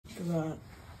at that.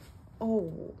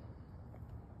 Oh.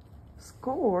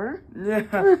 Score? Yeah.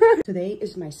 Today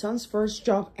is my son's first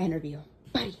job interview.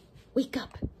 Buddy, wake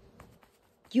up.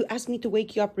 You asked me to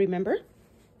wake you up, remember?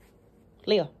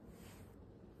 Leo.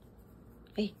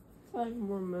 Hey. 5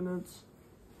 more minutes.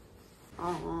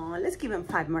 Oh, let's give him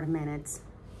 5 more minutes.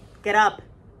 Get up.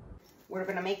 We're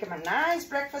gonna make him a nice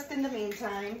breakfast in the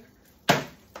meantime.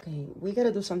 Okay, we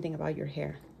gotta do something about your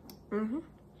hair.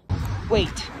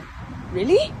 Wait,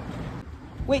 really?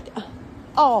 Wait,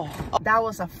 oh, that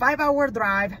was a 5-hour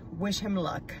drive. Wish him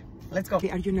luck. Let's go.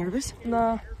 Are you nervous?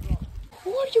 Nah.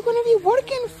 Who are you gonna be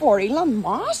working for, Elon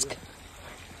Musk?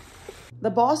 The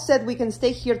boss said we can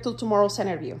stay here till tomorrow's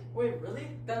interview. Wait, really?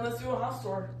 Then let's do a house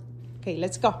tour. Okay,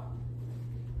 let's go.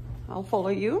 I'll follow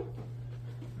you.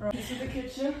 All right, this is the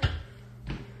kitchen.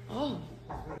 Oh.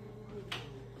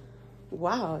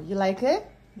 Wow, you like it?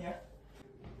 Yeah.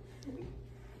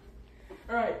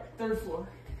 All right, 3rd floor.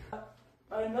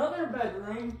 Another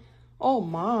bedroom. Oh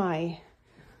my.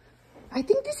 I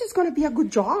think this is gonna be a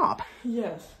good job.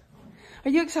 Yes. Are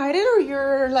you excited or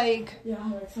you're like... Yeah,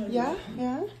 I'm excited. Yeah,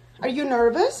 yeah. Are you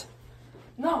nervous?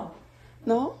 No.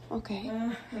 No? Okay.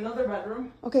 Another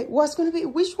bedroom. Okay, what's gonna be...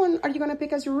 Which one are you gonna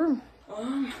pick as your room?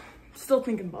 Still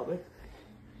thinking about it.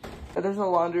 But there's a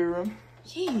laundry room.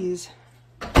 Jeez.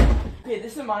 Okay,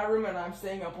 this is my room and I'm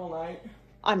staying up all night.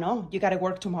 I know, you gotta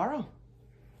work tomorrow.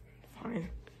 Fine.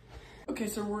 Okay,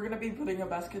 so we're gonna be putting a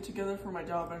basket together for my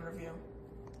job interview.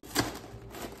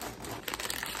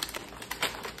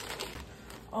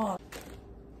 Oh.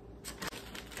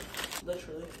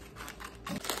 Literally.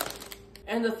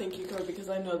 And a thank you card because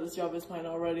I know this job is mine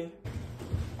already.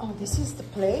 Oh, this is the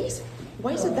place?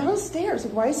 Why is it downstairs?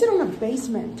 Why is it on a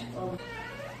basement?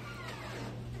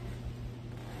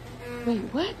 Wait,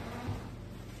 what?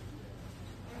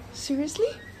 Seriously?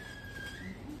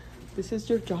 This is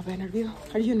your job interview.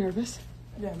 Are you nervous?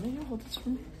 Yeah, may you hold this for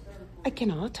me? I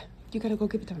cannot. You gotta go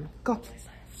give it to me. Go. Please,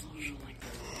 I have social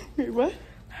anxiety. Wait, what?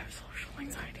 I have social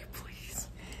anxiety, please.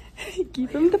 Give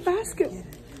him the basket.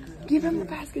 Give him the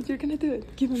basket. You're gonna do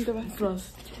it. Give him the basket.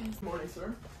 Trust. Good morning,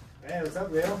 sir. Hey, what's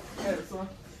up, Leo? Hey, what's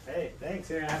up? Hey, thanks.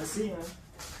 Here, have a seat.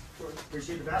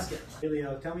 Appreciate the basket. Hey,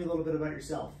 Leo, tell me a little bit about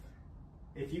yourself.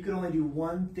 If you could only do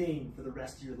one thing for the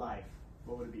rest of your life,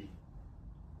 what would it be?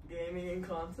 Gaming and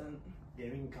content.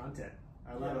 Gaming and content.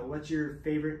 I love it. What's your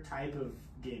favorite type of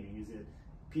gaming? Is it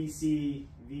PC,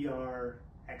 VR,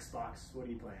 Xbox? What are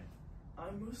you playing? I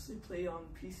mostly play on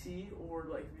PC or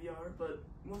like VR, but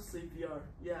mostly VR.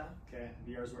 Yeah. Okay,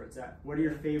 VR's where it's at. What are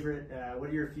your favorite? What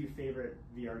are your few favorite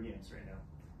VR games right now?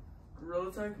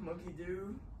 Gorilla Tag, Monkey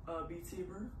Do, Beat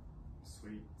Saber.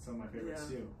 Sweet. Some of my favorites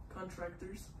too.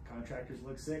 Contractors. Contractors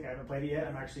look sick. I haven't played it yet.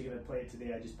 I'm actually gonna play it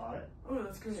today. I just bought it. Oh,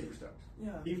 that's great. Super stoked.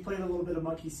 Yeah. You've played a little bit of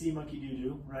Monkey See, Monkey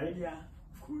Do, right? Yeah,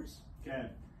 of course. Okay.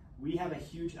 We have a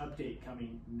huge update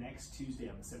coming next Tuesday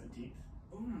on the 17th.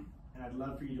 And I'd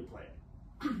love for you to play it.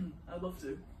 I'd love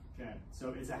to. Okay.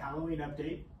 So it's a Halloween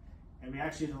update. And we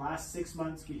actually, in the last 6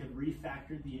 months, we have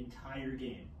refactored the entire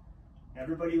game.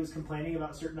 Everybody was complaining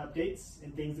about certain updates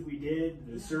and things that we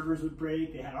did. The servers would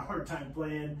break, they had a hard time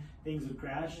playing, things would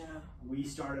crash. Yeah. We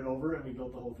started over and we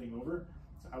built the whole thing over.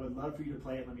 So I would love for you to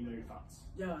play it. Let me know your thoughts.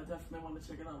 Yeah, I definitely want to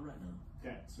check it out right now.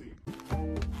 Okay, sweet.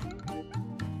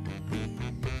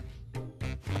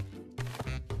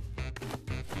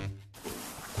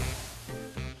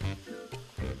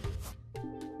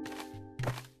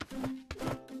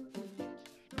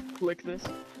 Click this.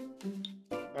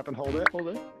 Up and hold it. Hold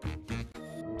it.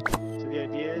 So the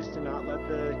idea is to not let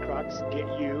the Crocs get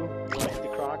you. Like the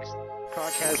Croc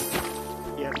has,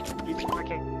 yeah, keep the Croc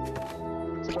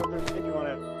it's above their head. You want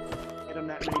to hit them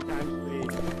that many times they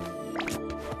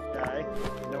die.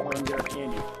 You don't want them to get up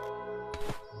candy.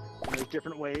 And there's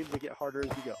different waves. They get harder as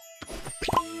you go.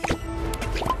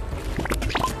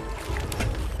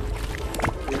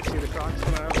 You see the Crocs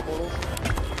coming out of the portals?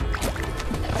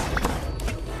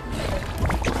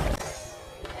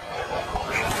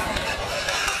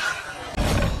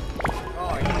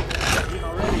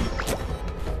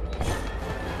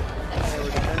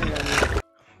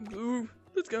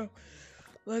 Go.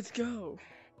 Let's go.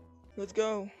 Let's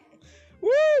go.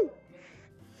 Woo!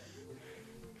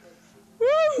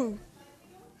 Woo!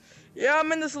 Yeah,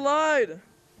 I'm in the slide.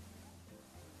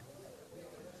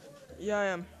 Yeah, I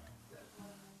am.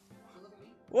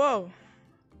 Whoa.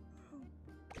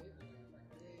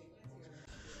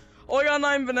 Oh, I got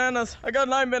 9 bananas. I got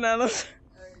 9 bananas.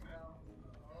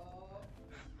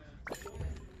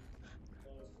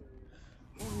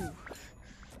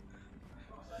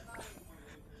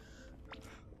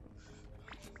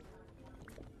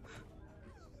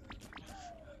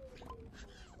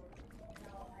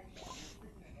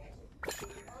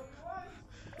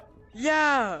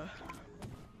 Yeah.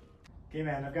 Okay,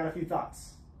 man, I've got a few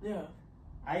thoughts. Yeah.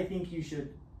 I think you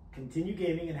should continue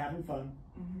gaming and having fun,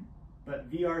 but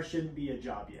VR shouldn't be a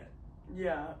job yet.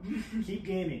 Yeah. Keep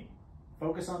gaming.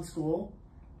 Focus on school.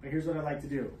 But here's what I like to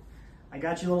do. I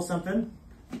got you a little something,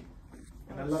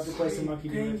 and I'd love to play some Monkey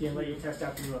Doom with you and let you test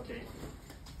out the new update.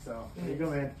 So, there you go,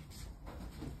 man.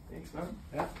 Thanks, man.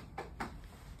 Yeah.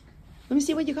 Let me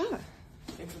see what you got.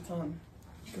 Thanks a ton.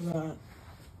 Look at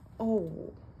Oh.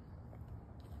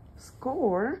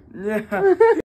 Score? that. Yeah.